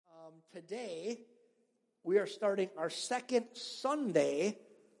Today, we are starting our second Sunday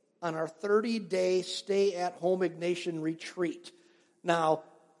on our 30-day stay-at-home Ignatian retreat. Now,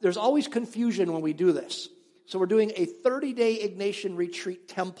 there's always confusion when we do this. So we're doing a 30-day Ignatian retreat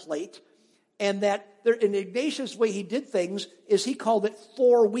template, and that in Ignatius' way he did things is he called it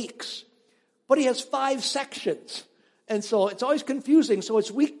 4 weeks. But he has 5 sections. And so it's always confusing. So it's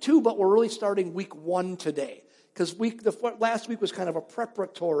week 2, but we're really starting week 1 today. Because last week was kind of a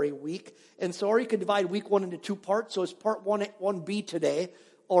preparatory week. And so, or you could divide week 1 into 2 parts. So it's part 1B today,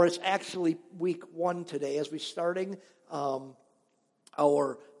 or it's actually week 1 today as we're starting into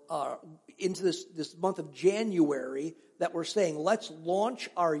this month of January that we're saying, let's launch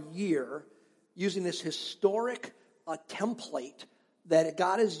our year using this historic template that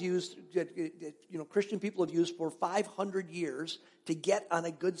God has used, Christian people have used for 500 years to get on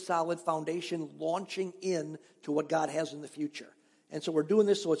a good, solid foundation, launching in to what God has in the future. And so we're doing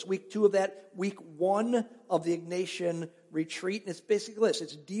this, so it's week 2 of that, week 1 of the Ignatian retreat, and it's basically this.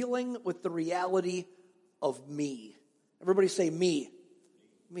 It's dealing with the reality of me. Everybody say me.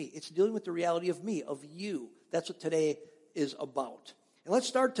 Me. It's dealing with the reality of me, of you. That's what today is about. And let's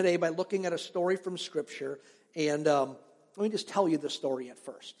start today by looking at a story from Scripture, and let me just tell you the story at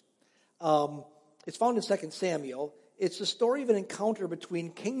first. It's found in 2 Samuel. It's the story of an encounter between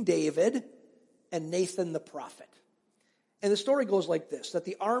King David and Nathan the prophet. And the story goes like this, that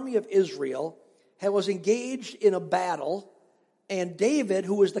the army of Israel was engaged in a battle, and David,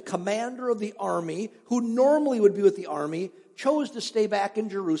 who was the commander of the army, who normally would be with the army, chose to stay back in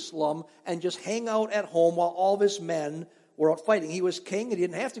Jerusalem and just hang out at home while all of his men were out fighting. He was king and he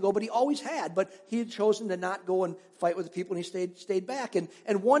didn't have to go, but he always had. But he had chosen to not go and fight with the people, and he stayed back. And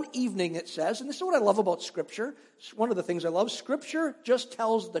one evening it says, and this is what I love about Scripture, one of the things I love, Scripture just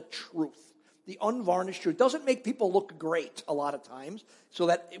tells the truth, the unvarnished truth. It doesn't make people look great a lot of times, so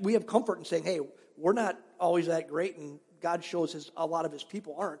that we have comfort in saying, hey, we're not always that great, and God shows a lot of his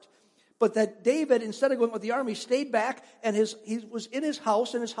people aren't. But that David, instead of going with the army, stayed back, and he was in his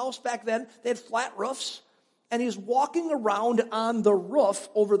house. In his house back then, they had flat roofs. And he's walking around on the roof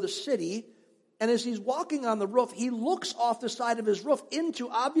over the city. And as he's walking on the roof, he looks off the side of his roof into,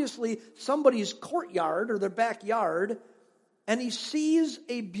 obviously, somebody's courtyard or their backyard. And he sees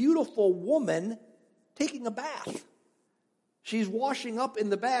a beautiful woman taking a bath. She's washing up in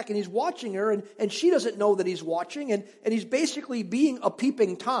the back, and he's watching her, and she doesn't know that he's watching. And he's basically being a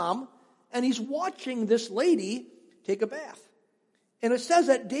peeping Tom. And he's watching this lady take a bath. And it says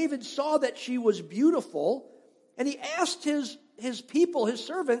that David saw that she was beautiful. And he asked his people, his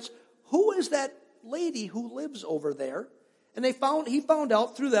servants, who is that lady who lives over there? And he found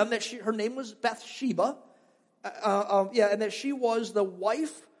out through them that her name was Bathsheba, and that she was the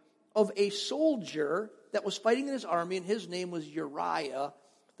wife of a soldier that was fighting in his army, and his name was Uriah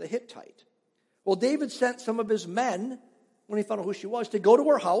the Hittite. Well, David sent some of his men, when he found out who she was, to go to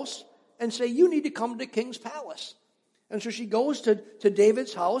her house and say, you need to come to the king's palace. And so she goes to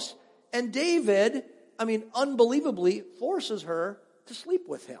David's house, and David, unbelievably forces her to sleep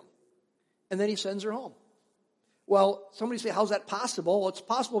with him. And then he sends her home. Well, somebody say, how's that possible? Well, it's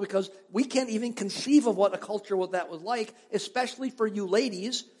possible because we can't even conceive of what a culture that was like, especially for you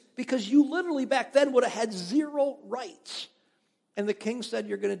ladies, because you literally back then would have had 0 rights. And the king said,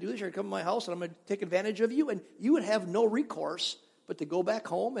 you're going to do this, you're going to come to my house, and I'm going to take advantage of you, and you would have no recourse but to go back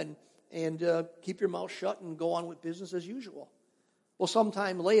home and keep your mouth shut and go on with business as usual. Well,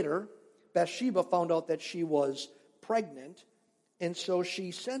 sometime later, Bathsheba found out that she was pregnant, and so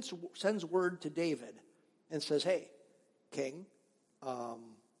she sends word to David and says, hey, king,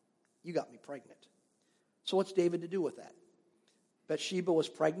 you got me pregnant. So what's David to do with that? Bathsheba was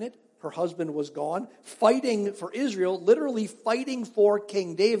pregnant. Her husband was gone, fighting for Israel, literally fighting for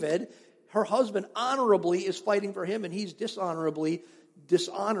King David. Her husband honorably is fighting for him, and he's dishonorably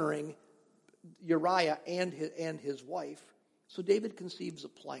dishonoring Uriah and his wife. So David conceives a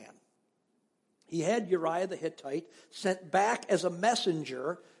plan. He had Uriah the Hittite sent back as a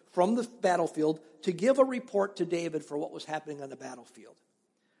messenger from the battlefield to give a report to David for what was happening on the battlefield.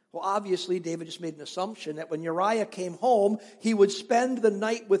 Well, obviously, David just made an assumption that when Uriah came home, he would spend the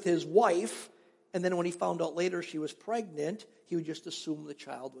night with his wife, and then when he found out later she was pregnant, he would just assume the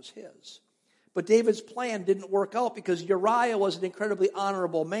child was his. But David's plan didn't work out because Uriah was an incredibly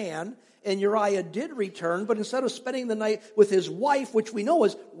honorable man, and Uriah did return, but instead of spending the night with his wife, which we know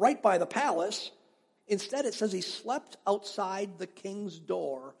was right by the palace, instead it says he slept outside the king's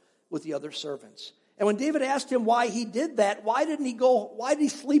door with the other servants. And when David asked him why he did that, why did he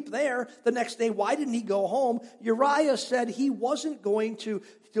sleep there the next day? Why didn't he go home? Uriah said he wasn't going to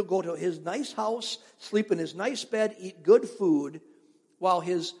go to his nice house, sleep in his nice bed, eat good food, while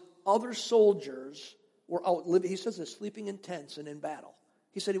his other soldiers were out living, he says, sleeping in tents and in battle.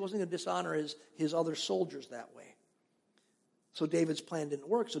 He said he wasn't going to dishonor his other soldiers that way. So David's plan didn't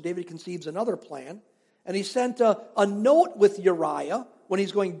work. So David conceives another plan. And he sent a note with Uriah when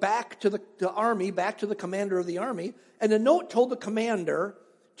he's going back to the army, back to the commander of the army. And the note told the commander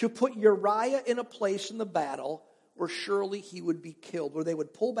to put Uriah in a place in the battle where surely he would be killed, where they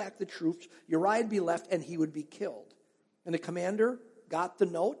would pull back the troops, Uriah would be left, and he would be killed. And the commander got the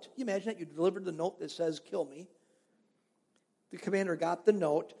note. You imagine that? You delivered the note that says, kill me. The commander got the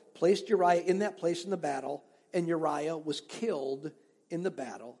note, placed Uriah in that place in the battle, and Uriah was killed in the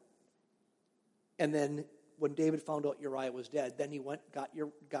battle. And then when David found out Uriah was dead, then he went,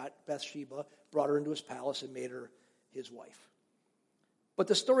 got Bathsheba, brought her into his palace, and made her his wife. But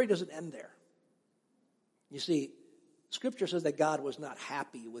the story doesn't end there. You see, Scripture says that God was not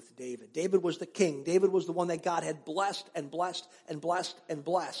happy with David. David was the king. David was the one that God had blessed and blessed and blessed and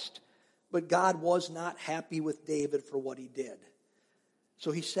blessed. But God was not happy with David for what he did.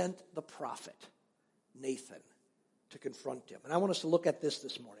 So he sent the prophet, Nathan, to confront him. And I want us to look at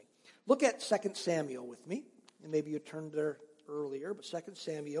this morning. Look at 2 Samuel with me. And maybe you turned there earlier, but 2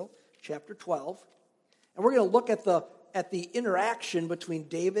 Samuel chapter 12. And we're going to look at the interaction between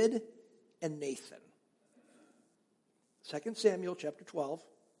David and Nathan. 2 Samuel chapter 12.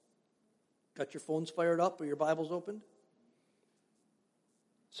 Got your phones fired up or your Bibles opened?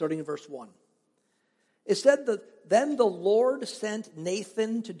 Starting in verse 1. It said that then the Lord sent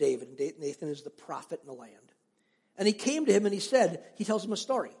Nathan to David. Nathan is the prophet in the land. And he came to him and he tells him a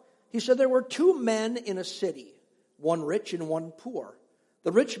story. He said, there were two men in a city, one rich and one poor.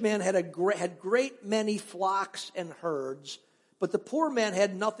 The rich man had great many flocks and herds, but the poor man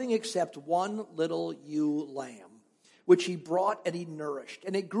had nothing except one little ewe lamb, which he brought and he nourished.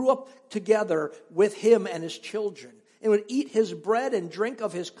 And it grew up together with him and his children, and would eat his bread and drink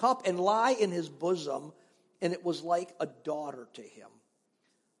of his cup and lie in his bosom, and it was like a daughter to him.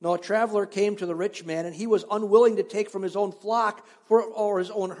 Now a traveler came to the rich man, and he was unwilling to take from his own flock or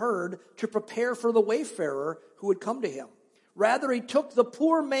his own herd to prepare for the wayfarer who would come to him. Rather, he took the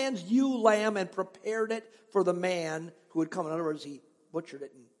poor man's ewe lamb and prepared it for the man who would come. In other words, he butchered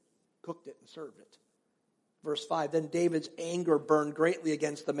it and cooked it and served it. Verse 5, then David's anger burned greatly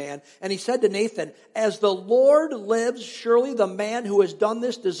against the man, and he said to Nathan, as the Lord lives, surely the man who has done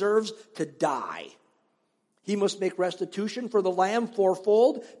this deserves to die. He must make restitution for the lamb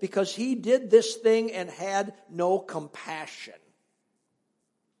fourfold, because he did this thing and had no compassion.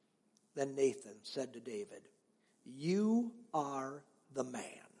 Then Nathan said to David, you are the man.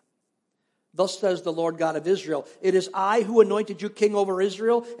 Thus says the Lord God of Israel, it is I who anointed you king over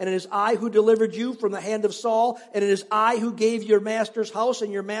Israel, and it is I who delivered you from the hand of Saul, and it is I who gave your master's house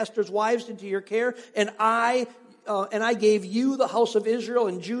and your master's wives into your care, and I gave you the house of Israel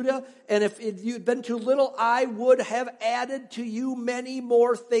and Judah, and if you'd been too little, I would have added to you many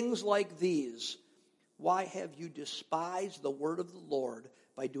more things like these. Why have you despised the word of the Lord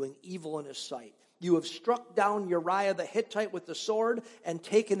by doing evil in his sight? You have struck down Uriah the Hittite with the sword and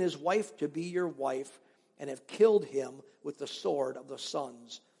taken his wife to be your wife, and have killed him with the sword of the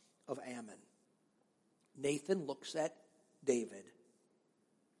sons of Ammon. Nathan looks at David,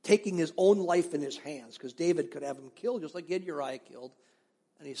 taking his own life in his hands, because David could have him killed just like he had Uriah killed.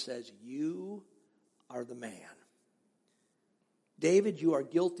 And he says, you are the man. David, you are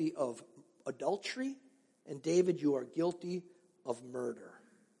guilty of adultery, and David, you are guilty of murder.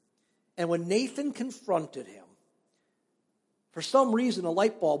 And when Nathan confronted him, for some reason a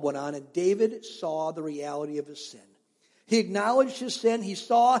light bulb went on, and David saw the reality of his sin. He acknowledged his sin. He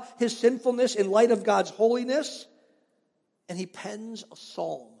saw his sinfulness in light of God's holiness, and he pens a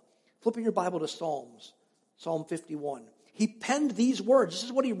psalm. Flip in your Bible to Psalms, Psalm 51. He penned these words. This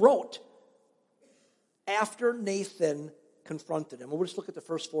is what he wrote after Nathan confronted him. We'll just look at the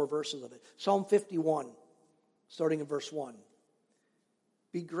first 4 verses of it. Psalm 51, starting in verse 1.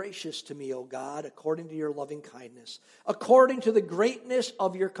 Be gracious to me, O God, according to your loving kindness. According to the greatness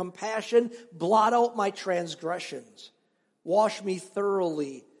of your compassion, blot out my transgressions. Wash me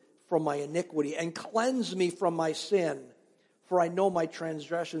thoroughly from my iniquity and cleanse me from my sin. For I know my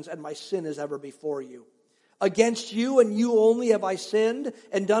transgressions, and my sin is ever before you. Against you and you only have I sinned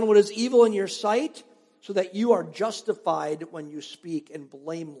and done what is evil in your sight, so that you are justified when you speak and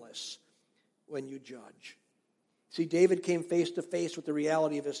blameless when you judge. See, David came face to face with the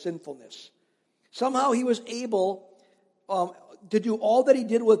reality of his sinfulness. Somehow he was able to do all that he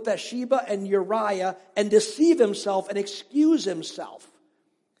did with Bathsheba and Uriah and deceive himself and excuse himself.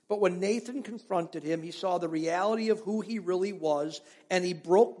 But when Nathan confronted him, he saw the reality of who he really was, and he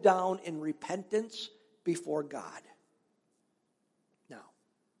broke down in repentance before God. Now,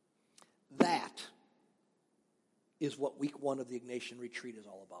 is what week 1 of the Ignatian Retreat is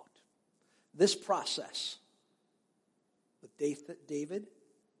all about. This process with David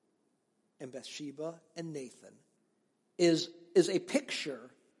and Bathsheba and Nathan is a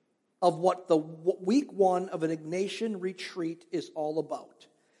picture of what the week 1 of an Ignatian Retreat is all about.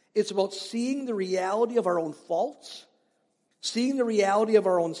 It's about seeing the reality of our own faults, seeing the reality of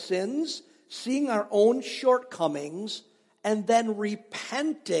our own sins, seeing our own shortcomings, and then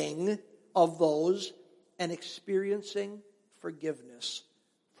repenting of those and experiencing forgiveness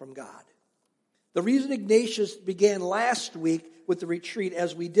from God. The reason Ignatius began last week with the retreat,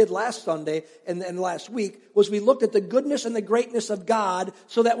 as we did last Sunday and last week, was we looked at the goodness and the greatness of God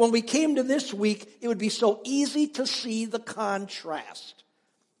so that when we came to this week, it would be so easy to see the contrast.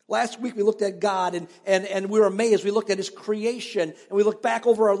 Last week we looked at God and we were amazed. We looked at His creation and we looked back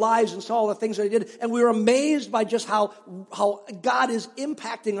over our lives and saw all the things that He did. And we were amazed by just how God is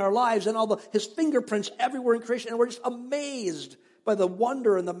impacting our lives and all His fingerprints everywhere in creation. And we're just amazed by the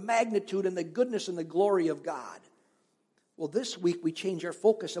wonder and the magnitude and the goodness and the glory of God. Well, this week we change our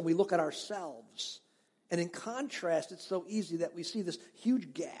focus and we look at ourselves. And in contrast, it's so easy that we see this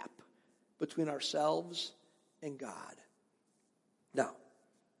huge gap between ourselves and God. Now,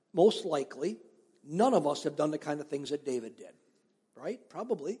 most likely, none of us have done the kind of things that David did, right?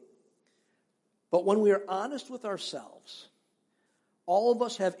 Probably. But when we are honest with ourselves, all of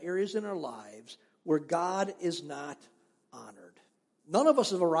us have areas in our lives where God is not honored. None of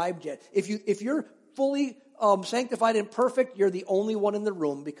us have arrived yet. If you're fully sanctified and perfect, you're the only one in the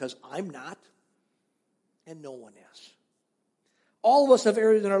room because I'm not, and no one is. All of us have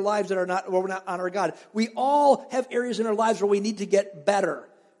areas in our lives that are not where we're not honoring God. We all have areas in our lives where we need to get better.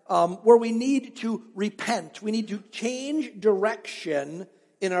 Where we need to repent. We need to change direction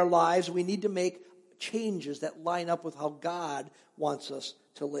in our lives. We need to make changes that line up with how God wants us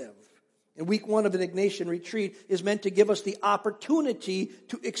to live. And week 1 of an Ignatian Retreat is meant to give us the opportunity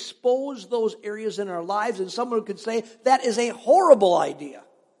to expose those areas in our lives. And someone could say, that is a horrible idea.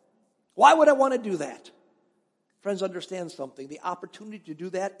 Why would I want to do that? Friends, understand something. The opportunity to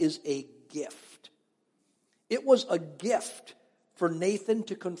do that is a gift. It was a gift for Nathan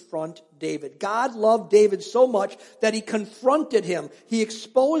to confront David. God loved David so much that He confronted him. He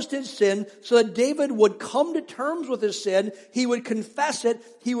exposed his sin so that David would come to terms with his sin. He would confess it.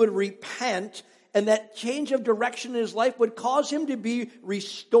 He would repent. And that change of direction in his life would cause him to be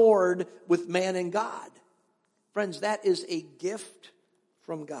restored with man and God. Friends, that is a gift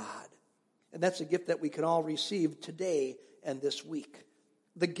from God. And that's a gift that we can all receive today and this week.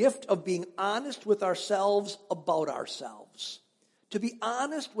 The gift of being honest with ourselves about ourselves. To be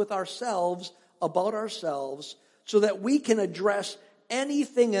honest with ourselves about ourselves so that we can address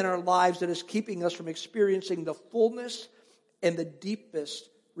anything in our lives that is keeping us from experiencing the fullness and the deepest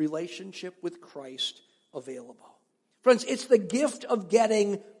relationship with Christ available. Friends, it's the gift of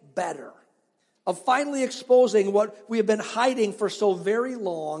getting better, of finally exposing what we have been hiding for so very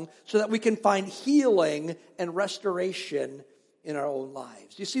long so that we can find healing and restoration in our own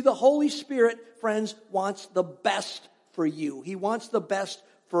lives. You see, the Holy Spirit, friends, wants the best for you. He wants the best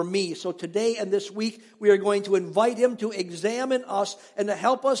for me. So today and this week, we are going to invite Him to examine us and to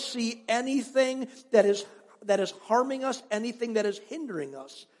help us see anything that is harming us, anything that is hindering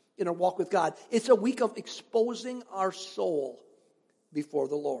us in our walk with God. It's a week of exposing our soul before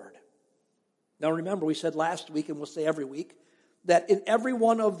the Lord. Now remember, we said last week, and we'll say every week, that in every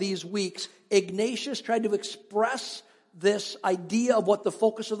one of these weeks, Ignatius tried to express this idea of what the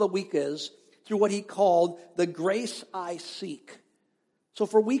focus of the week is through what he called the grace I seek. So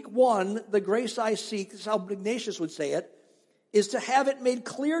for week 1, the grace I seek, this is how Ignatius would say it, is to have it made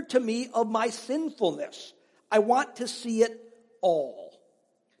clear to me of my sinfulness. I want to see it all.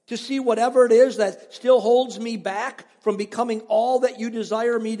 To see whatever it is that still holds me back from becoming all that you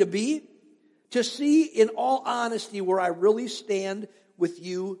desire me to be. To see in all honesty where I really stand with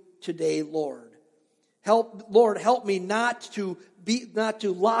you today, Lord. Help me not to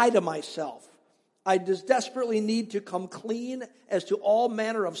lie to myself. I just desperately need to come clean as to all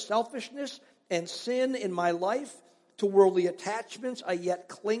manner of selfishness and sin in my life, to worldly attachments I yet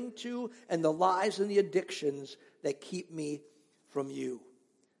cling to, and the lies and the addictions that keep me from you.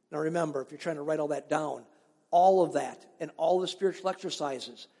 Now remember, if you're trying to write all that down, all of that and all the spiritual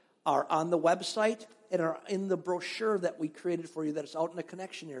exercises are on the website and are in the brochure that we created for you that is out in the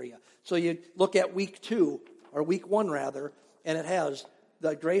connection area. So you look at week 2, or week 1 rather, and it has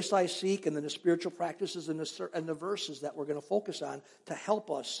the grace I seek and then the spiritual practices and the verses that we're going to focus on to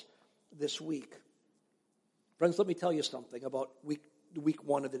help us this week. Friends, let me tell you something about week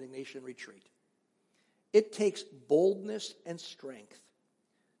 1 of the Ignatian Retreat. It takes boldness and strength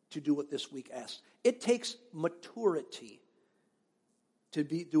to do what this week asks. It takes maturity to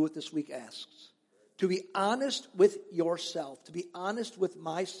do what this week asks. To be honest with yourself, to be honest with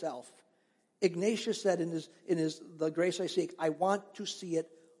myself. Ignatius said in his The Grace I Seek, I want to see it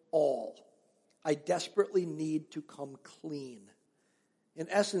all. I desperately need to come clean. In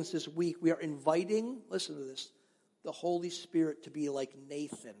essence, this week we are inviting, listen to this, the Holy Spirit to be like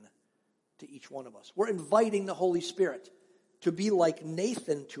Nathan to each one of us. We're inviting the Holy Spirit to be like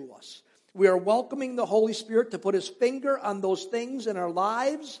Nathan to us. We are welcoming the Holy Spirit to put his finger on those things in our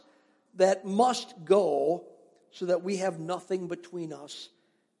lives that must go so that we have nothing between us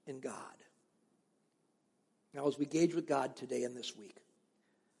and God. Now, as we engage with God today and this week,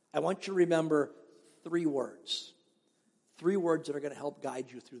 I want you to remember 3 words. 3 words that are going to help guide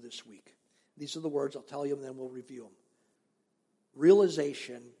you through this week. These are the words, I'll tell you and then we'll review them.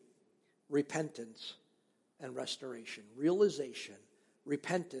 Realization, repentance, and restoration. Realization,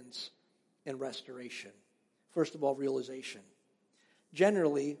 repentance, and restoration. First of all, realization.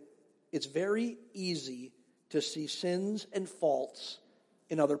 Generally, it's very easy to see sins and faults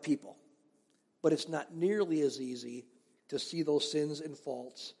in other people. But it's not nearly as easy to see those sins and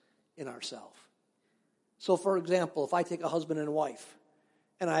faults in ourselves. So, for example, if I take a husband and wife,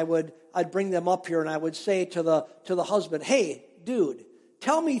 and I'd bring them up here, and I would say to the husband, hey, dude,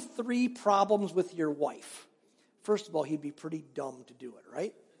 tell me 3 problems with your wife. First of all, he'd be pretty dumb to do it,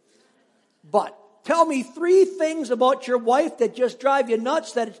 right? But tell me 3 things about your wife that just drive you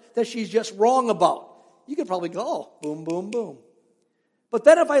nuts that she's just wrong about. You could probably go, oh, boom, boom, boom. But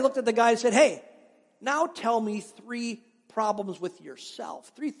then if I looked at the guy and said, hey, now tell me 3 problems with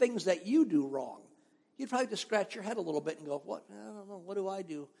yourself, 3 things that you do wrong. You'd probably just scratch your head a little bit and go, what? I don't know, what do I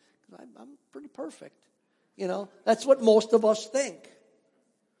do? I'm pretty perfect. You know, that's what most of us think.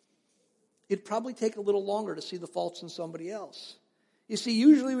 It'd probably take a little longer to see the faults in somebody else. You see,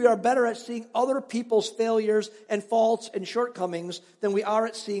 usually we are better at seeing other people's failures and faults and shortcomings than we are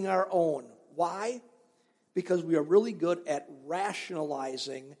at seeing our own. Why? Because we are really good at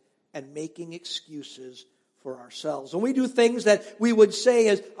rationalizing and making excuses for ourselves. When we do things that we would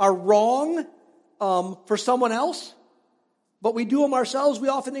say are wrong for someone else, but we do them ourselves, we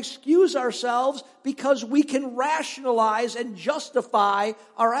often excuse ourselves because we can rationalize and justify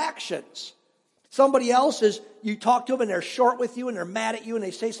our actions. Somebody else you talk to them and they're short with you and they're mad at you and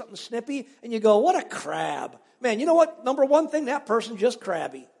they say something snippy and you go, what a crab. Man, you know what? Number one thing, that person's just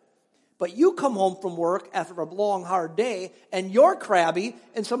crabby. But you come home from work after a long, hard day, and you're crabby,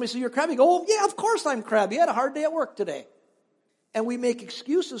 and somebody says you're crabby. You go, oh, yeah, of course I'm crabby. I had a hard day at work today. And we make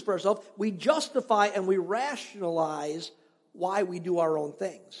excuses for ourselves. We justify and we rationalize why we do our own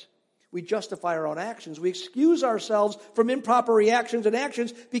things. We justify our own actions. We excuse ourselves from improper reactions and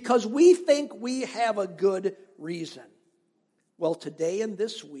actions because we think we have a good reason. Well, today and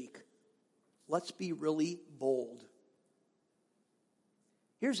this week, let's be really bold.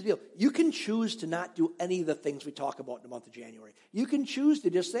 Here's the deal. You can choose to not do any of the things we talk about in the month of January. You can choose to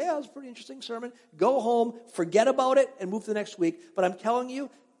just say, oh, it's a pretty interesting sermon, go home, forget about it, and move to the next week. But I'm telling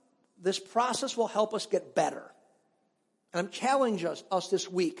you, this process will help us get better. And I'm challenging us this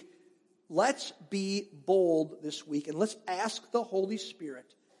week. Let's be bold this week, and let's ask the Holy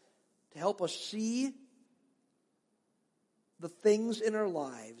Spirit to help us see the things in our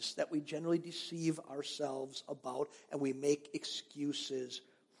lives that we generally deceive ourselves about and we make excuses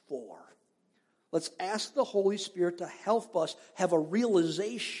for. Let's ask the Holy Spirit to help us have a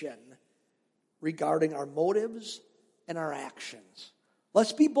realization regarding our motives and our actions.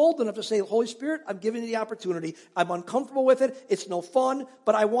 Let's be bold enough to say, Holy Spirit, I'm giving you the opportunity. I'm uncomfortable with it. It's no fun,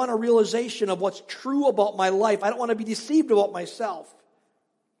 but I want a realization of what's true about my life. I don't want to be deceived about myself.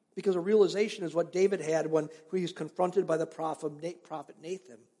 Because a realization is what David had when he was confronted by the prophet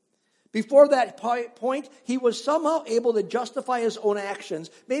Nathan. Before that point, he was somehow able to justify his own actions.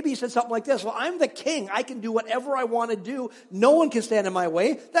 Maybe he said something like this, well, I'm the king. I can do whatever I want to do. No one can stand in my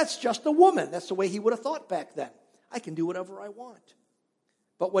way. That's just a woman. That's the way he would have thought back then. I can do whatever I want.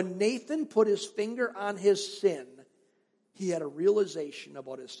 But when Nathan put his finger on his sin, he had a realization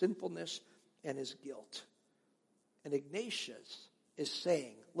about his sinfulness and his guilt. And Ignatius is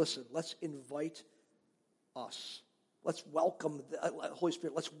saying, listen, let's invite us. Let's welcome the Holy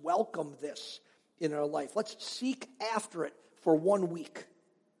Spirit. Let's welcome this in our life. Let's seek after it for 1 week.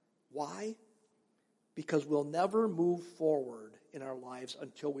 Why? Because we'll never move forward in our lives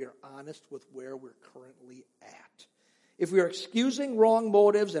until we are honest with where we're currently at. If we are excusing wrong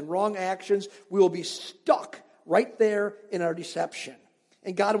motives and wrong actions, we will be stuck right there in our deception.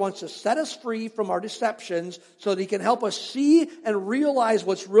 And God wants to set us free from our deceptions so that He can help us see and realize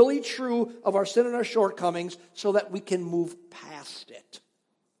what's really true of our sin and our shortcomings so that we can move past it.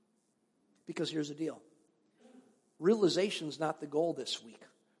 Because here's the deal. Realization's not the goal this week.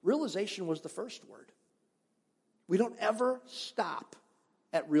 Realization was the first word. We don't ever stop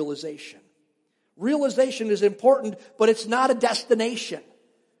at realization. Realization is important, but it's not a destination.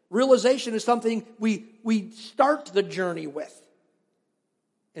 Realization is something we start the journey with.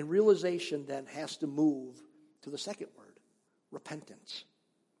 And realization then has to move to the second word, repentance.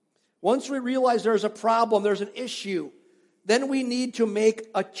 Once we realize there's a problem, there's an issue, then we need to make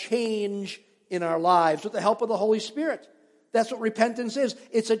a change in our lives with the help of the Holy Spirit. That's what repentance is.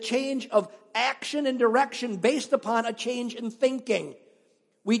 It's a change of action and direction based upon a change in thinking.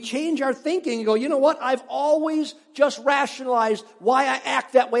 We change our thinking and go, you know what? I've always just rationalized why I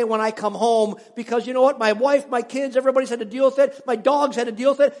act that way when I come home. Because you know what? My wife, my kids, everybody's had to deal with it. My dogs had to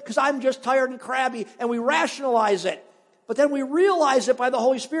deal with it because I'm just tired and crabby. And we rationalize it. But then we realize it by the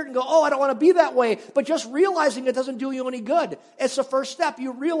Holy Spirit and go, oh, I don't want to be that way. But just realizing it doesn't do you any good. It's the first step.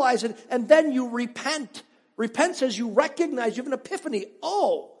 You realize it and then you repent. Repent says you recognize you have an epiphany.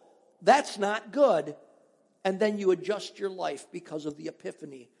 Oh, that's not good. And then you adjust your life because of the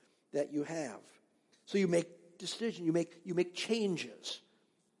epiphany that you have. So you make decisions, you make changes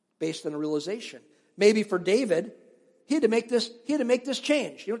based on a realization. Maybe for David, he had to make this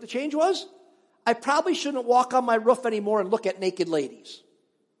change. You know what the change was? I probably shouldn't walk on my roof anymore and look at naked ladies.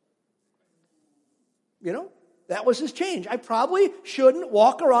 You know? That was his change. I probably shouldn't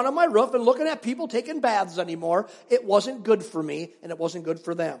walk around on my roof and looking at people taking baths anymore. It wasn't good for me, and it wasn't good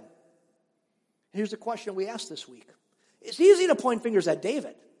for them. Here's the question we asked this week. It's easy to point fingers at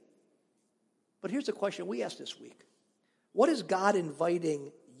David. But here's the question we asked this week. What is God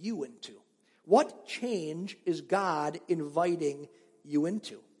inviting you into? What change is God inviting you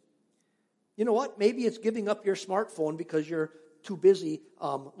into? You know what? Maybe it's giving up your smartphone because you're too busy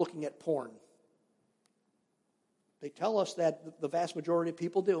looking at porn. They tell us that the vast majority of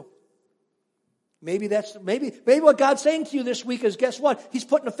people do. Maybe what God's saying to you this week is, guess what? He's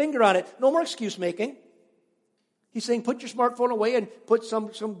putting a finger on it. No more excuse making. He's saying, put your smartphone away and put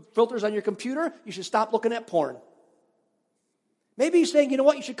some filters on your computer. You should stop looking at porn. Maybe he's saying, you know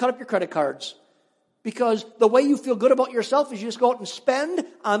what? You should cut up your credit cards. Because the way you feel good about yourself is you just go out and spend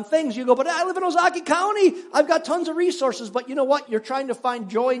on things. You go, but I live in Ozaukee County. I've got tons of resources. But you know what? You're trying to find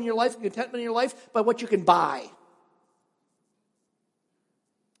joy in your life and contentment in your life by what you can buy.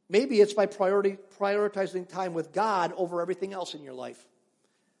 Maybe it's by prioritizing time with God over everything else in your life.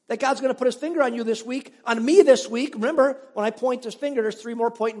 That God's going to put his finger on you this week, on me this week. Remember, when I point this finger, there's three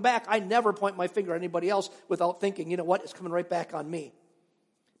more pointing back. I never point my finger at anybody else without thinking, you know what, it's coming right back on me.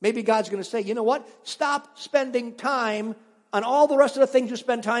 Maybe God's going to say, you know what, stop spending time on all the rest of the things you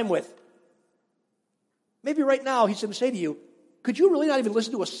spend time with. Maybe right now he's going to say to you, could you really not even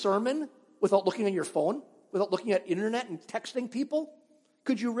listen to a sermon without looking at your phone, without looking at internet and texting people?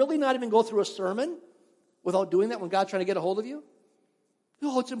 Could you really not even go through a sermon without doing that when God's trying to get a hold of you?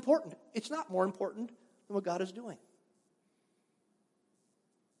 No, it's important. It's not more important than what God is doing.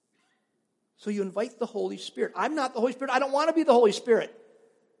 So you invite the Holy Spirit. I'm not the Holy Spirit. I don't want to be the Holy Spirit.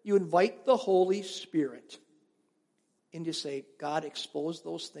 You invite the Holy Spirit and you say, God, expose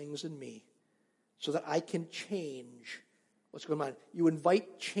those things in me so that I can change what's going on. You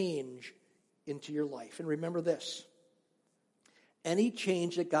invite change into your life. And remember this. Any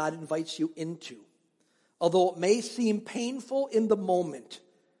change that God invites you into, although it may seem painful in the moment,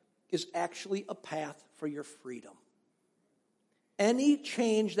 is actually a path for your freedom. Any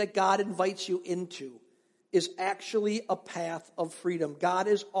change that God invites you into is actually a path of freedom. God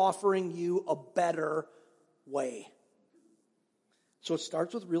is offering you a better way. So it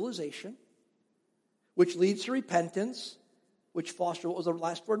starts with realization, which leads to repentance, which fosters, what was the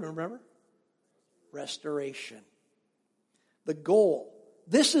last word, remember? Restoration. The goal.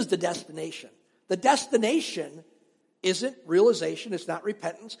 This is the destination. The destination isn't realization. It's not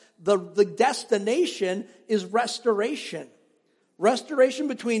repentance. The destination is restoration. Restoration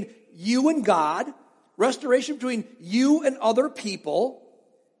between you and God. Restoration between you and other people.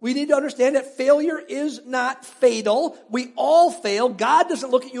 We need to understand that failure is not fatal. We all fail. God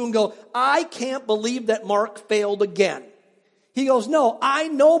doesn't look at you and go, I can't believe that Mark failed again. He goes, no, I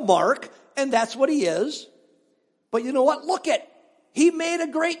know Mark, and that's what he is. But you know what? Look at, he made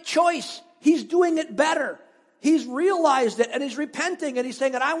a great choice. He's doing it better. He's realized it and he's repenting and he's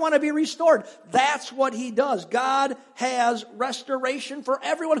saying that I want to be restored. That's what he does. God has restoration for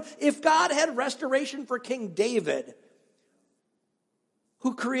everyone. If God had restoration for King David,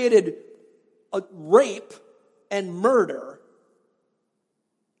 who created a rape and murder,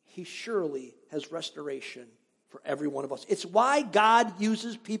 he surely has restoration for every one of us. It's why God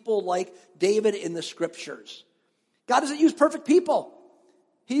uses people like David in the scriptures. God doesn't use perfect people.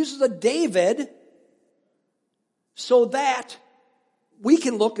 He uses a David so that we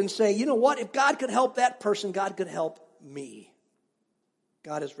can look and say, you know what? If God could help that person, God could help me.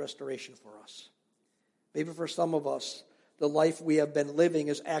 God is restoration for us. Maybe for some of us, the life we have been living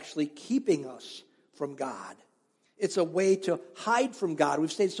is actually keeping us from God. It's a way to hide from God.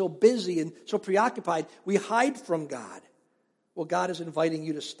 We've stayed so busy and so preoccupied, we hide from God. Well, God is inviting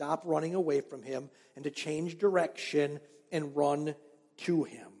you to stop running away from Him and to change direction and run to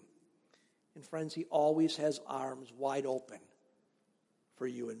Him. And friends, He always has arms wide open for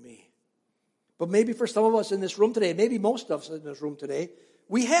you and me. But maybe for some of us in this room today, maybe most of us in this room today,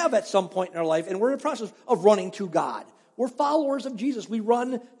 we have at some point in our life, and we're in the process of running to God. We're followers of Jesus. We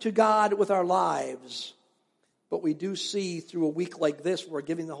run to God with our lives. But we do see through a week like this, we're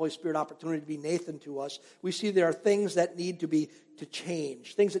giving the Holy Spirit opportunity to be Nathan to us. We see there are things that need to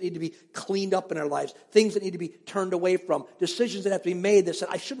change, things that need to be cleaned up in our lives, things that need to be turned away from, decisions that have to be made that said,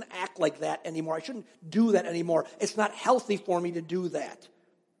 I shouldn't act like that anymore. I shouldn't do that anymore. It's not healthy for me to do that.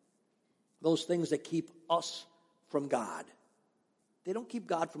 Those things that keep us from God. They don't keep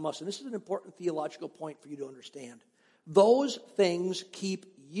God from us. And this is an important theological point for you to understand. Those things keep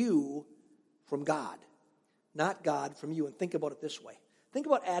you from God, not God from you. And think about it this way. Think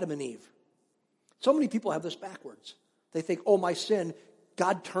about Adam and Eve. So many people have this backwards. They think, oh, my sin,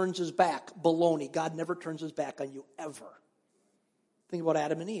 God turns his back. Baloney. God never turns his back on you, ever. Think about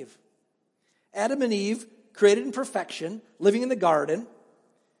Adam and Eve. Adam and Eve, created in perfection, living in the garden.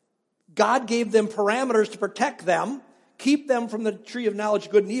 God gave them parameters to protect them, keep them from the tree of knowledge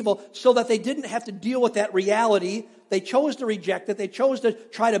of good and evil, so that they didn't have to deal with that reality. They chose to reject it. They chose to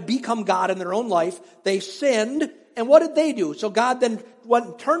try to become God in their own life. They sinned. And what did they do? So God then went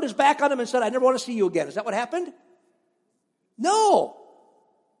and turned his back on them and said, I never want to see you again. Is that what happened? No.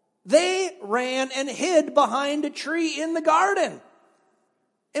 They ran and hid behind a tree in the garden.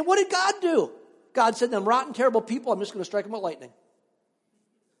 And what did God do? God said, them rotten, terrible people, I'm just going to strike them with lightning.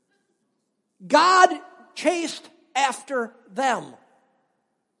 God chased after them.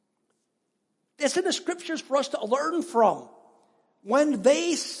 It's in the scriptures for us to learn from. When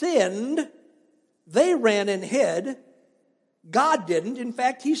they sinned, they ran and hid. God didn't. In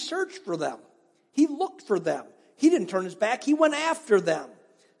fact, he searched for them. He looked for them. He didn't turn his back. He went after them.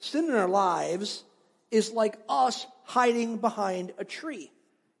 Sin in our lives is like us hiding behind a tree.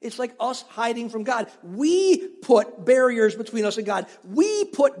 It's like us hiding from God. We put barriers between us and God. We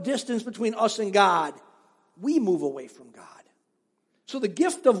put distance between us and God. We move away from God. So the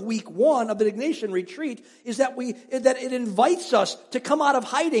gift of week 1 of the Ignatian retreat is that it invites us to come out of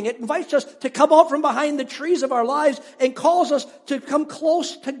hiding. It invites us to come out from behind the trees of our lives and calls us to come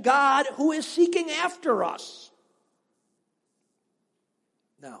close to God who is seeking after us.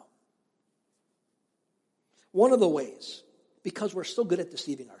 Now, one of the ways, because we're so good at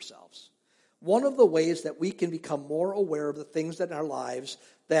deceiving ourselves, one of the ways that we can become more aware of the things in our lives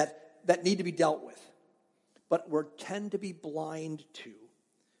that need to be dealt with, but we tend to be blind to,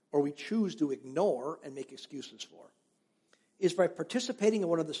 or we choose to ignore and make excuses for, is by participating in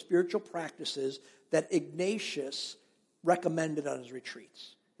one of the spiritual practices that Ignatius recommended on his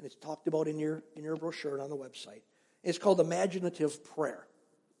retreats. And it's talked about in your brochure and on the website. It's called imaginative prayer.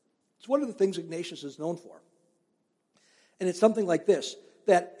 It's one of the things Ignatius is known for. And it's something like this,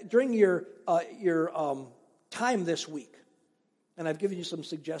 that during your time this week, and I've given you some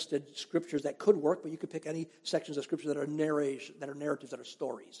suggested scriptures that could work, but you could pick any sections of scripture that are narratives, that are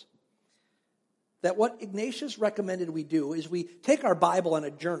stories. That what Ignatius recommended we do is we take our Bible and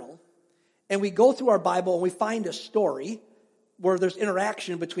a journal, and we go through our Bible and we find a story where there's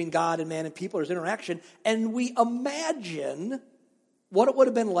interaction between God and man and people, there's interaction, and we imagine what it would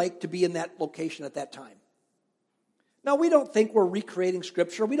have been like to be in that location at that time. Now, we don't think we're recreating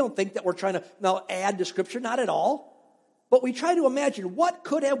Scripture. We don't think that we're trying to now add to Scripture. Not at all. But we try to imagine what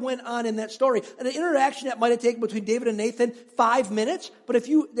could have went on in that story. An interaction that might have taken between David and Nathan 5 minutes. But if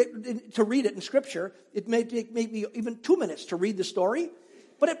you, to read it in Scripture, it may take maybe even 2 minutes to read the story.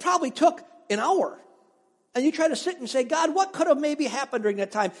 But it probably took an hour. And you try to sit and say, God, what could have maybe happened during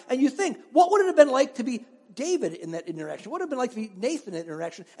that time? And you think, what would it have been like to be David in that interaction? What would it have been like to be Nathan in that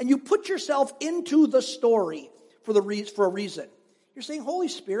interaction? And you put yourself into the story for a reason. You're saying, Holy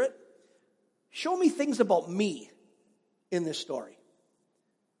Spirit, show me things about me in this story.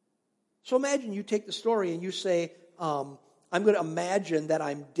 So imagine you take the story and you say, I'm going to imagine that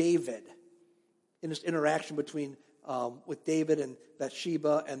I'm David in this interaction between with David and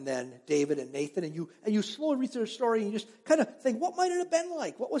Bathsheba, and then David and Nathan, and you slowly read through the story and you just kind of think, what might it have been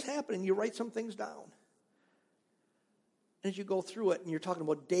like? What was happening? You write some things down. And as you go through it, and you're talking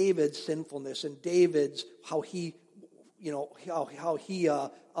about David's sinfulness and David's how he how he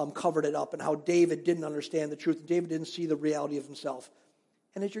covered it up, and how David didn't understand the truth, and David didn't see the reality of himself.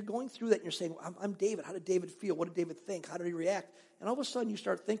 And as you're going through that, and you're saying, I'm David. How did David feel? What did David think? How did he react? And all of a sudden you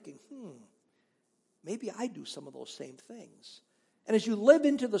start thinking, maybe I do some of those same things. And as you live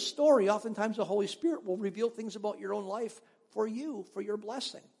into the story, oftentimes the Holy Spirit will reveal things about your own life for you, for your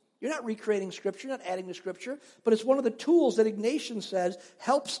blessing. You're not recreating Scripture, not adding to Scripture, but it's one of the tools that Ignatian says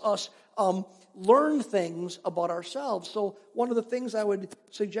helps us learn things about ourselves. So one of the things I would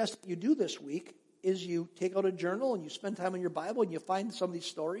suggest that you do this week is you take out a journal and you spend time in your Bible and you find some of these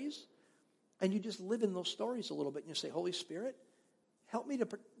stories and you just live in those stories a little bit and you say, Holy Spirit, help me to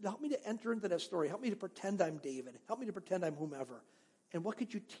enter into that story. Help me to pretend I'm David. Help me to pretend I'm whomever. And what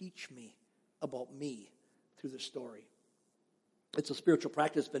could you teach me about me through the story? It's a spiritual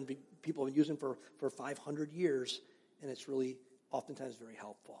practice people have been using for 500 years, and it's really oftentimes very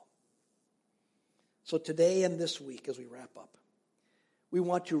helpful. So today and this week, as we wrap up, we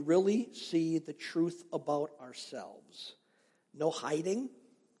want to really see the truth about ourselves. No hiding,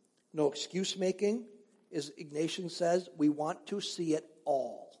 no excuse making. As Ignatian says, we want to see it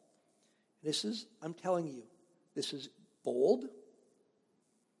all. I'm telling you, this is bold.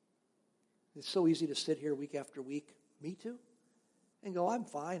 It's so easy to sit here week after week, me too, and go, I'm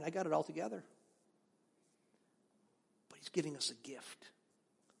fine, I got it all together. But he's giving us a gift,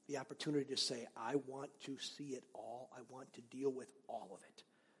 the opportunity to say, I want to see it all. I want to deal with all of it.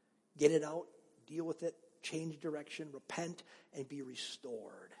 Get it out, deal with it, change direction, repent, and be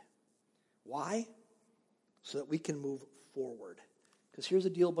restored. Why? So that we can move forward. Because here's the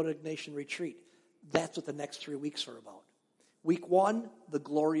deal about Ignatian Retreat. That's what the next 3 weeks are about. Week 1, the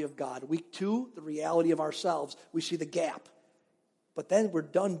glory of God. Week 2, the reality of ourselves. We see the gap. But then we're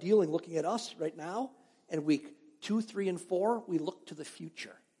done looking at us right now. And week 2, 3, and 4, we look to the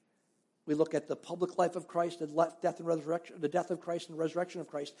future. We look at the public life of Christ, the death and resurrection, the death of Christ and the resurrection of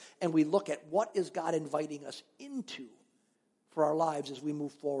Christ, and we look at what is God inviting us into for our lives as we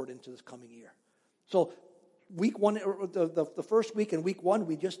move forward into this coming year. So week 1, the first week in week 1,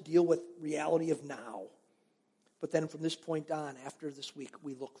 we just deal with reality of now. But then from this point on, after this week,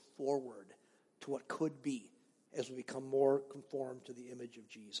 we look forward to what could be as we become more conformed to the image of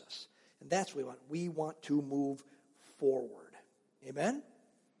Jesus. And that's what we want. We want to move forward. Amen?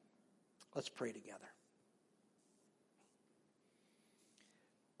 Let's pray together.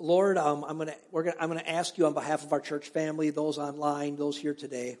 Lord, I'm going to ask you on behalf of our church family, those online, those here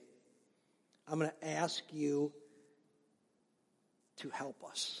today, I'm going to ask you to help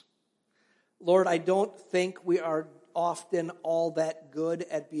us. Lord, I don't think we are often all that good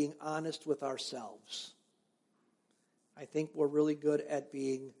at being honest with ourselves. I think we're really good at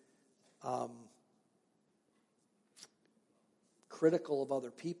being critical of other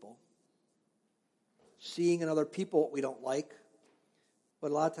people, seeing in other people what we don't like,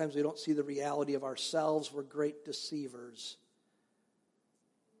 but a lot of times we don't see the reality of ourselves. We're great deceivers.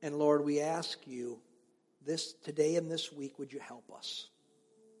 And Lord, we ask you today and this week, would you help us?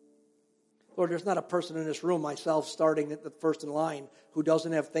 Lord, there's not a person in this room, myself starting at the first in line, who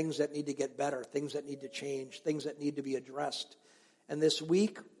doesn't have things that need to get better, things that need to change, things that need to be addressed. And this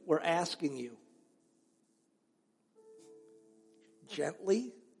week, we're asking you,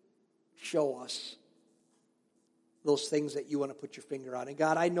 gently show us those things that you want to put your finger on. And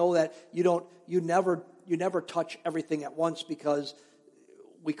God, I know that you never touch everything at once because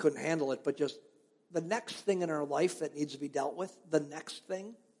we couldn't handle it, but just the next thing in our life that needs to be dealt with, the next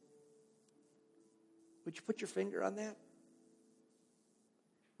thing. Would you put your finger on that?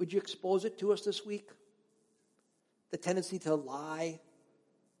 Would you expose it to us this week? The tendency to lie.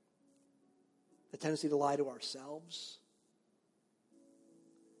 The tendency to lie to ourselves.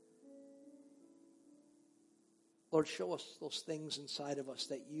 Lord, show us those things inside of us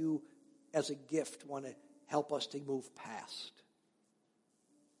that you, as a gift, want to help us to move past.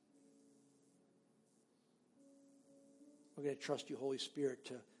 We're going to trust you, Holy Spirit,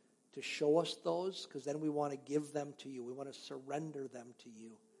 to show us those, because then we want to give them to you. We want to surrender them to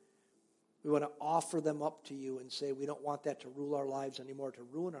you. We want to offer them up to you and say we don't want that to rule our lives anymore, to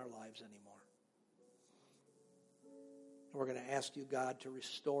ruin our lives anymore. And we're going to ask you, God, to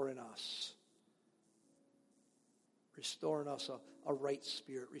restore in us a right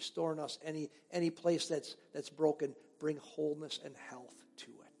spirit. Restore in us any place that's broken. Bring wholeness and health to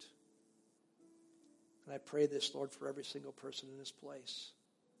it. And I pray this, Lord, for every single person in this place.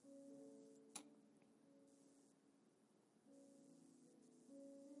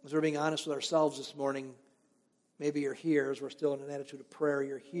 As we're being honest with ourselves this morning, maybe you're here, as we're still in an attitude of prayer,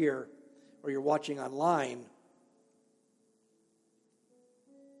 you're here, or you're watching online.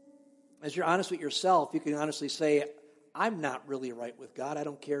 As you're honest with yourself, you can honestly say, I'm not really right with God. I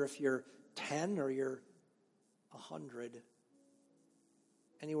don't care if you're 10 or you're 100.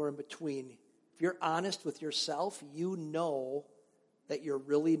 Anywhere in between. If you're honest with yourself, you know that you're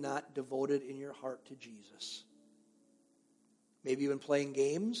really not devoted in your heart to Jesus. Maybe you've been playing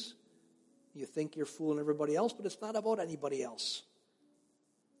games. You think you're fooling everybody else, but it's not about anybody else.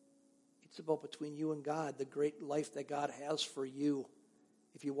 It's about between you and God, the great life that God has for you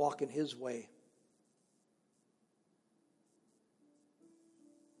if you walk in His way.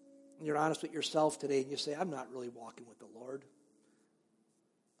 And you're honest with yourself today and you say, I'm not really walking with the Lord.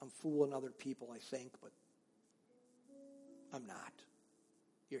 I'm fooling other people, I think, but I'm not.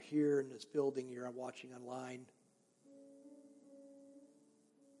 You're here in this building, you're watching online.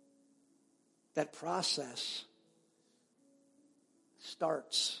 That process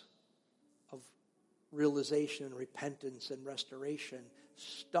starts of realization and repentance and restoration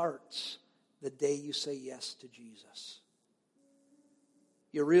starts the day you say yes to Jesus.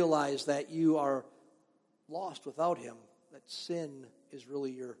 You realize that you are lost without Him, that sin is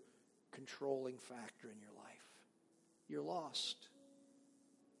really your controlling factor in your life. You're lost.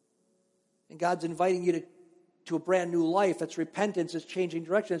 And God's inviting you to a brand new life. That's repentance. It's changing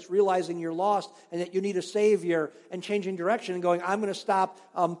direction. It's realizing you're lost and that you need a Savior and changing direction and going, I'm going to stop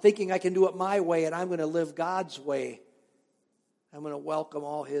thinking I can do it my way and I'm going to live God's way. I'm going to welcome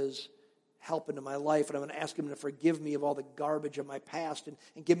all His help into my life and I'm going to ask Him to forgive me of all the garbage of my past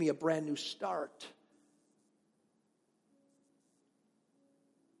and give me a brand new start.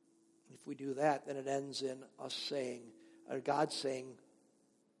 If we do that, then it ends in us saying, or God saying,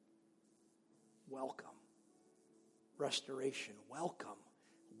 welcome. Restoration. Welcome.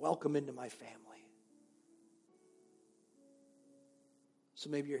 Welcome into my family. So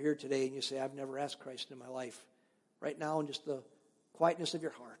maybe you're here today and you say, I've never asked Christ into my life. Right now, in just the quietness of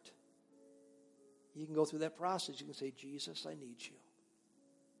your heart, you can go through that process. You can say, Jesus, I need you.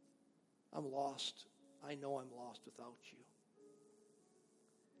 I'm lost. I know I'm lost without you.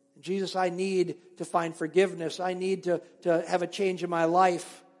 And Jesus, I need to find forgiveness. I need to have a change in my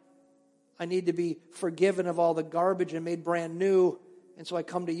life. I need to be forgiven of all the garbage and made brand new. And so I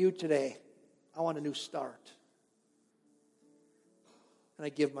come to you today. I want a new start. And I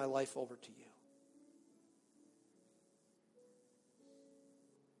give my life over to you.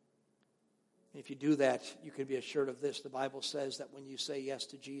 And if you do that, you can be assured of this. The Bible says that when you say yes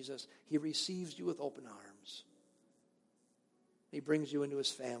to Jesus, He receives you with open arms. He brings you into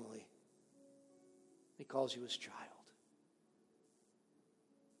His family. He calls you His child.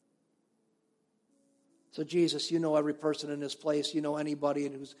 So Jesus, you know every person in this place. You know anybody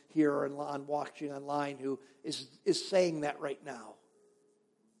who's here or watching online who is saying that right now.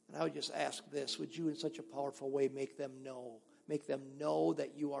 And I would just ask this. Would you in such a powerful way make them know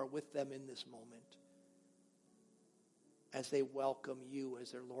that you are with them in this moment as they welcome you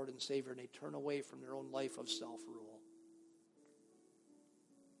as their Lord and Savior and they turn away from their own life of self-rule.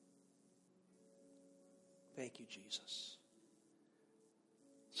 Thank you, Jesus.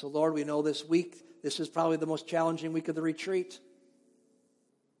 So, Lord, we know this week, this is probably the most challenging week of the retreat.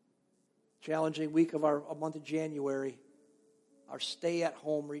 Challenging week of our month of January, our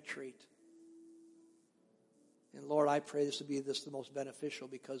stay-at-home retreat. And, Lord, I pray this will be the most beneficial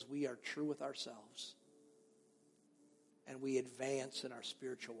because we are true with ourselves and we advance in our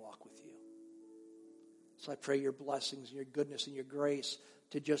spiritual walk with you. So I pray your blessings and your goodness and your grace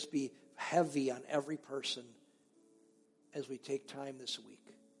to just be heavy on every person as we take time this week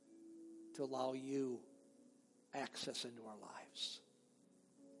to allow you access into our lives.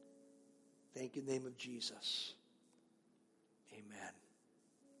 Thank you in the name of Jesus. Amen.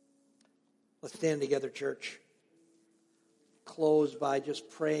 Let's stand together, church. Close by just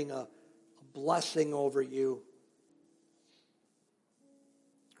praying a blessing over you.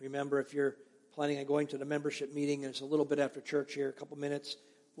 Remember, if you're planning on going to the membership meeting, and it's a little bit after church here, a couple minutes,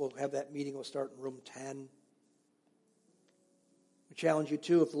 we'll have that meeting. We'll start in room 10. We challenge you,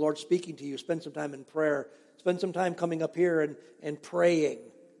 too, if the Lord's speaking to you, spend some time in prayer. Spend some time coming up here and praying.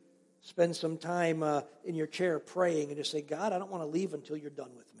 Spend some time in your chair praying and just say, God, I don't want to leave until you're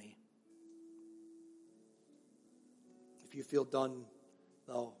done with me. If you feel done,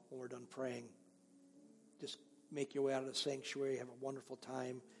 though, when we're done praying, just make your way out of the sanctuary. Have a wonderful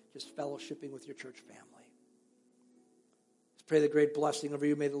time just fellowshipping with your church family. Let's pray the great blessing over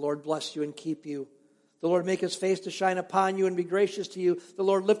you. May the Lord bless you and keep you. The Lord make His face to shine upon you and be gracious to you. The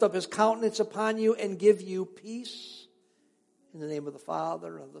Lord lift up His countenance upon you and give you peace. In the name of the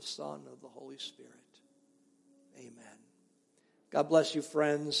Father, and of the Son, and of the Holy Spirit. Amen. God bless you,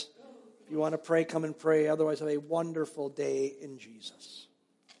 friends. If you want to pray, come and pray. Otherwise, have a wonderful day in Jesus.